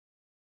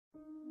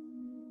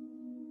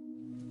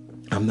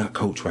I'm not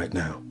coach right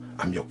now.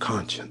 I'm your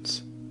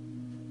conscience.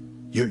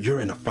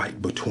 You're in a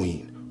fight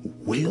between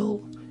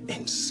will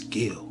and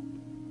skill.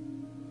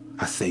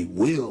 I say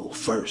will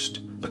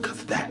first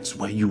because that's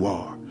where you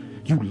are.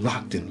 You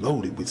locked and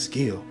loaded with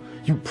skill.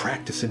 You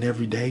practicing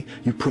every day.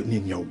 You putting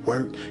in your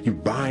work. You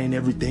buying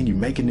everything. You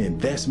making the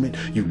investment.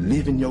 You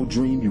living your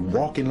dream. You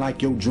walking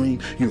like your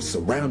dream. You're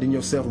surrounding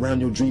yourself around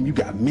your dream. You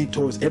got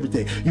mentors,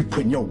 everything. You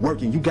putting your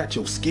work in. You got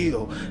your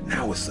skill.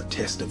 Now it's a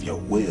test of your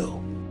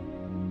will.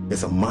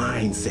 It's a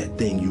mindset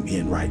thing you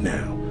in right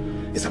now.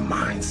 It's a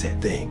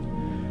mindset thing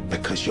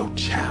because your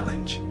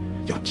challenge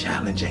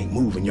ain't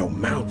moving. Your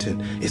mountain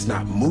is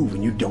not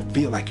moving. You don't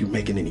feel like you're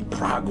making any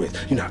progress.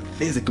 You're not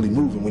physically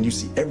moving. When you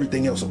see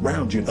everything else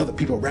around you and other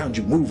people around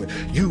you moving,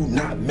 you're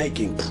not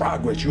making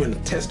progress. You're in the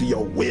test of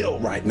your will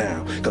right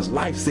now because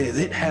life says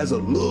it has a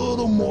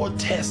little more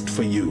test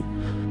for you.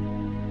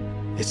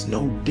 It's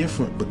no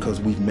different because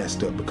we've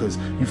messed up, because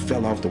you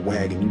fell off the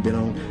wagon. You've been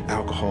on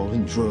alcohol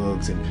and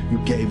drugs and you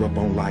gave up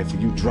on life, or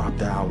you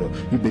dropped out, or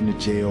you've been to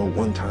jail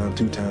 1 time,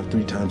 2 times,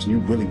 3 times, and you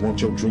really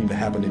want your dream to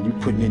happen and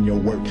you're putting in your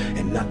work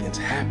and nothing's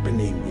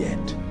happening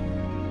yet.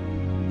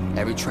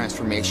 Every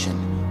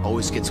transformation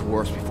always gets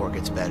worse before it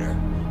gets better.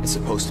 It's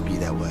supposed to be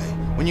that way.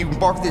 When you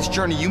embark this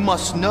journey, you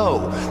must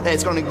know that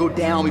it's going to go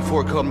down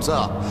before it comes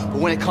up. But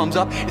when it comes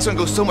up, it's going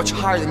to go so much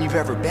higher than you've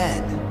ever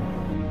been.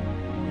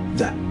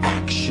 The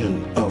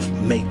action of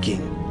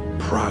making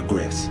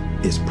progress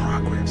is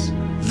progress.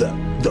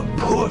 The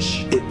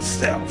push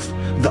itself,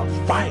 the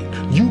fight,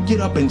 you get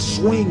up and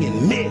swing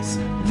and miss,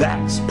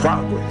 that's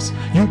progress.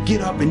 You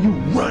get up and you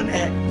run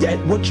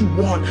at what you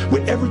want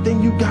with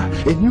everything you got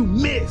and you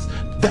miss,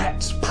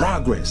 that's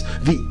progress.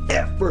 The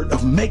effort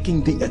of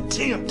making the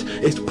attempt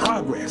is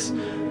progress.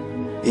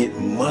 It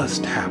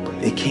must happen.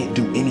 It can't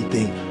do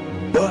anything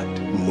but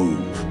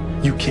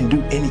move. You can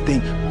do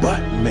anything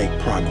but make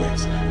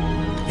progress.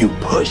 You're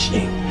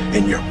pushing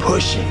and you're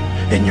pushing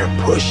and you're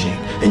pushing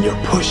and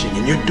you're pushing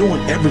and you're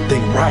doing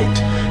everything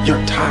right.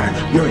 You're tired,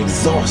 you're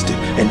exhausted,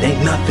 and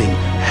ain't nothing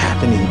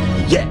happening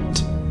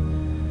yet.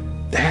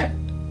 That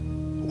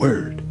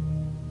word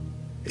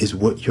is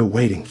what you're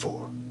waiting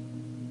for.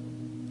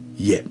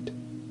 Yet.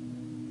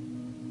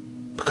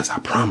 Because I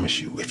promise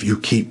you, if you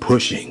keep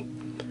pushing,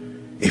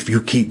 if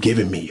you keep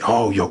giving me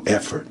all your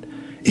effort,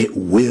 it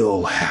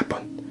will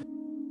happen.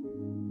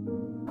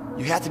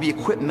 You have to be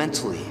equipped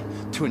mentally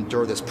to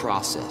endure this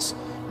process.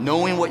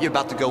 Knowing what you're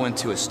about to go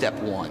into is step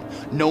 1.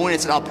 Knowing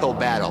it's an uphill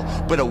battle,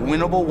 but a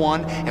winnable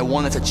one and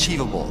one that's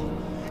achievable.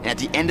 And at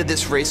the end of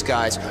this race,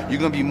 guys,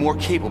 you're gonna be more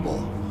capable.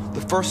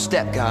 The first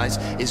step, guys,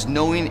 is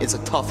knowing it's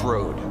a tough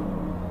road.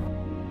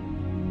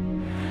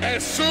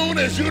 As soon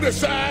as you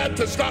decide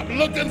to stop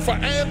looking for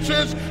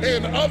answers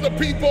in other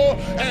people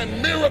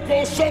and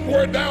miracles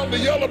somewhere down the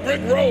yellow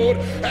brick road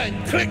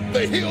and click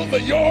the heels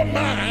of your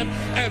mind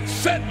and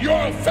set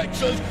your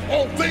affections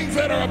on things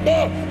that are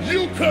above,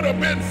 you could have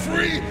been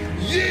free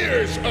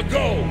years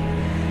ago.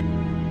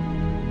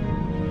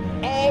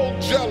 All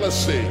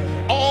jealousy,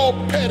 all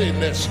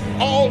pettiness,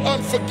 all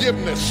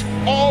unforgiveness,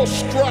 all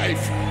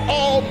strife,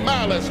 all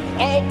malice,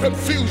 all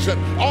confusion,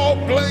 all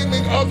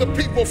blaming other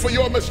people for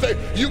your mistake.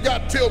 You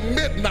got till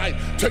midnight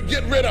to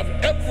get rid of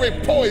every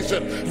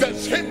poison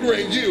that's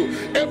hindering you,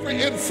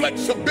 every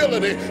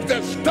inflexibility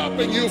that's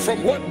stopping you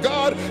from what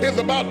God is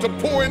about to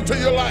pour into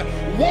your life.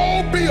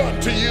 Woe be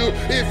unto you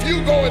if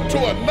you go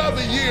into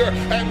another year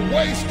and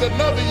waste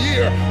another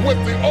year with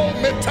the old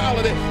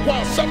mentality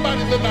while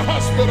somebody's in the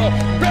hospital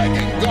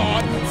begging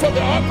God for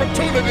the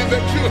opportunity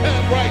that you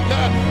have right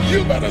now.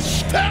 You better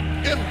step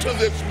into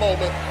this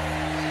moment.